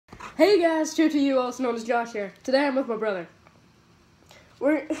Hey guys, true to you, also known as Josh here. Today I'm with my brother.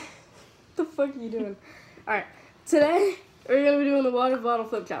 What the fuck are you doing? Alright, today we're going to be doing the water bottle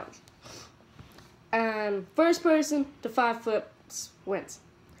flip challenge. And first person to 5 flips wins.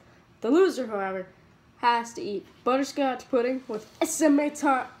 The loser, however, has to eat butterscotch pudding with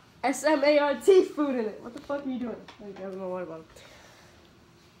S-M-A-R-T food in it. What the fuck are you doing? I'm grabbing my water bottle.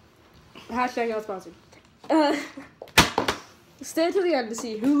 Hashtag not sponsored. Stay till the end to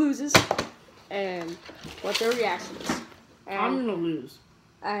see who loses and what their reaction is. And, I'm gonna lose.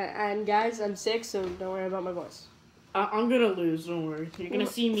 And guys, I'm sick, so don't worry about my voice. I'm gonna lose, don't worry. You're gonna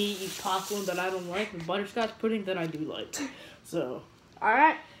see me eat popcorn that I don't like and butterscotch pudding that I do like. So.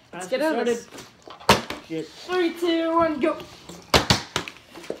 Alright, let's get into this. Shit. 3, 2, 1, go.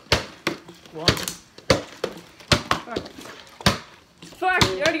 One. Fuck,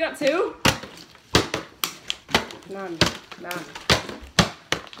 you already got 2? None. No.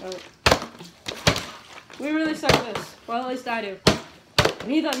 We really suck at this. Well, at least I do.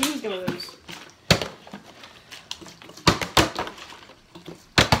 And he thought he was gonna lose.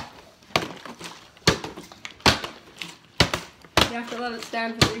 You have to let it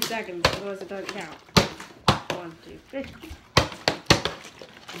stand for 3 seconds, otherwise it doesn't count. 1, 2, 3.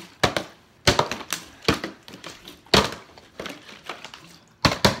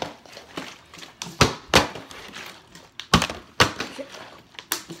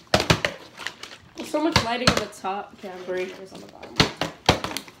 So much lighting on the top camera is on the bottom.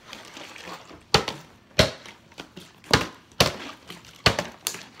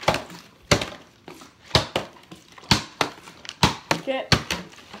 Okay.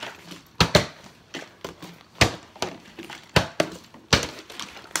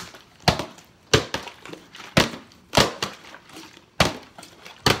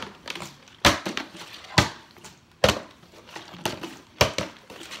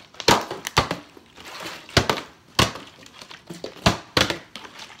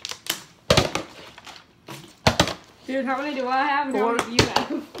 Dude, how many do I have and how many do you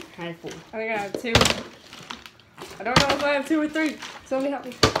have? I have 4. I think I have 2. I don't know if I have 2 or 3. Somebody help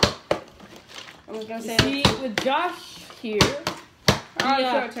me. I'm just gonna say See, with Josh here,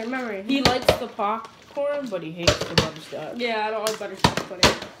 short-term memory. he likes the popcorn, but he hates the butterscotch. Yeah, I don't like butterscotch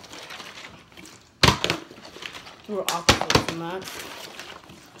pudding. We're opposites in that.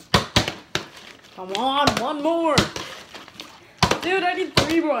 Come on, one more! Dude, I need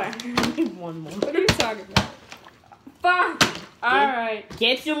 3 more. I need one more. What are you talking about? Fuck! Alright.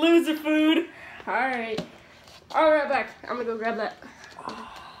 Get your loser food! Alright. I'll be right back. I'm gonna go grab that.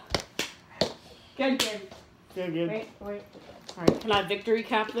 Good game. Good, good. Wait. Alright, can I victory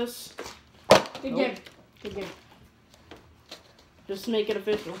cap this? Good game. Good game. Just make it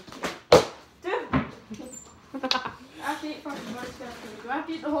official. Dude! I have to eat fucking butterscotch pudding. Do I have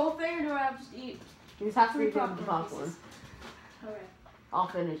to eat the whole thing or do I have to just eat? You just have to 3 eat the popcorn. pieces? Okay. I'll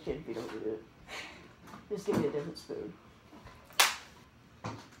finish it if you don't eat it. Just give me a different spoon.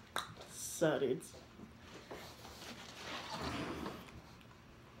 So, dudes.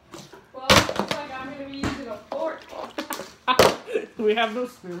 Well, looks like I'm gonna be using a fork. We have no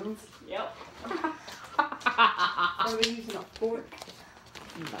spoons. Yep. I'm gonna be using a fork.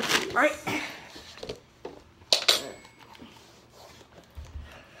 Nice. Alright.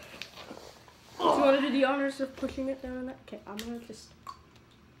 Do you want to do the honors of pushing it down in that? Okay, I'm gonna just.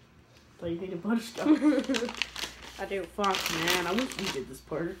 So you need a butterscotch? I do. Fuck, man. I wish we did this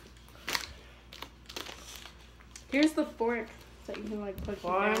part. Here's the fork that you can like push it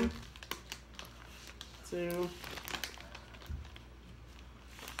 1, down. 2. Okay,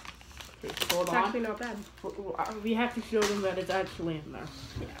 hold It's on. actually not bad. We have to show them that it's actually in there.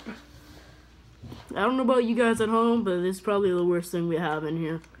 Yeah. I don't know about you guys at home, but this is probably the worst thing we have in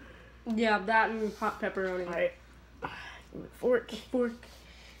here. Yeah, that and hot pepperoni. Alright. Fork. Fork.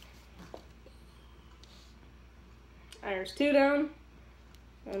 There's 2 down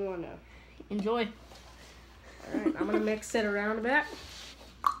and 1 down. Enjoy. Alright, I'm gonna mix it around a bit.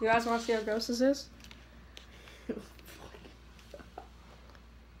 You guys want to see how gross this is?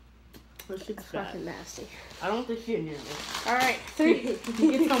 This shit's It's bad. fucking nasty. I don't want this shit near me. Alright, 3.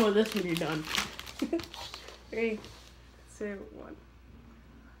 You get some of this when you're done. 3, 2, 1.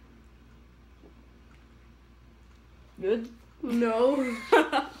 Good? No.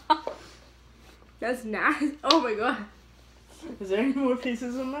 That's nasty. Oh my god. Is there any more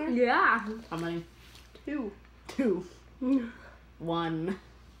pieces in there? Yeah. How many? 2. 2. 1.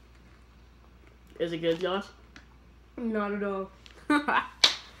 Is it good, Josh? Not at all.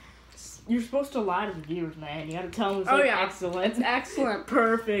 You're supposed to lie to the viewers, man. You gotta tell them it's Oh, like yeah. excellent. It's excellent.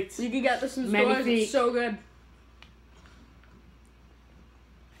 Perfect. You can get this in stores. Magnifique. It's so good.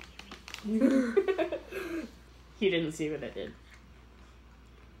 He didn't see what I did.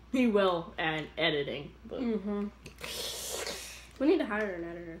 He will at editing, but We need to hire an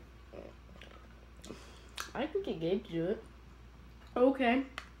editor. I could get Gabe to do it. Okay.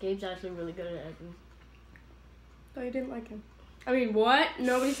 Gabe's actually really good at editing. Oh, you didn't like him. I mean, what?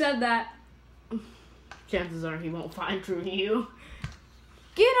 Nobody said that. Chances are he won't find true to you.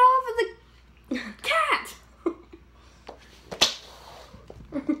 Get off of the cat!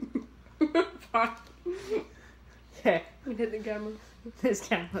 Fuck. Okay. We hit the camera. This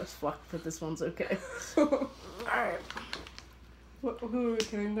camera's fucked, but this one's okay. Alright. Who are we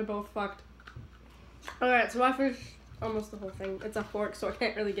kidding? They're both fucked. Alright, so I finished almost the whole thing. It's a fork, so I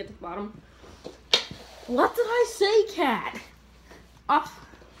can't really get to the bottom. What did I say, cat? Off.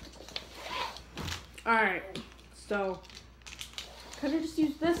 Alright, so could I just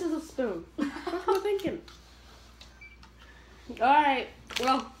use this as a spoon? What am I thinking? Alright,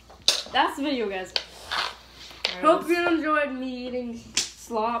 well, that's the video, guys. Hope you enjoyed me eating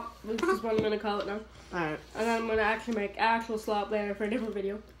slop, which is what I'm going to call it now. Alright. And then I'm going to actually make actual slop later for a different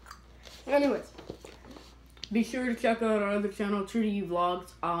video. Anyways. Be sure to check out our other channel, True to You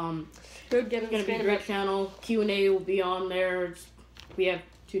Vlogs. Good getting It's gonna be a great channel. Q&A will be on there. We have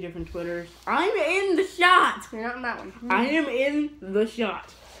 2 different Twitters. I'm in the shot! You're not in that one. I am in the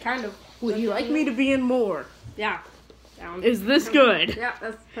shot. Kind of. Would you like me to be in more? Yeah. That one. Is this good? Yeah,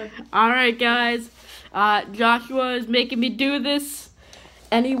 that's perfect. Alright, guys. Joshua is making me do this.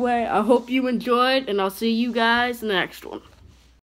 Anyway, I hope you enjoyed, and I'll see you guys in the next one.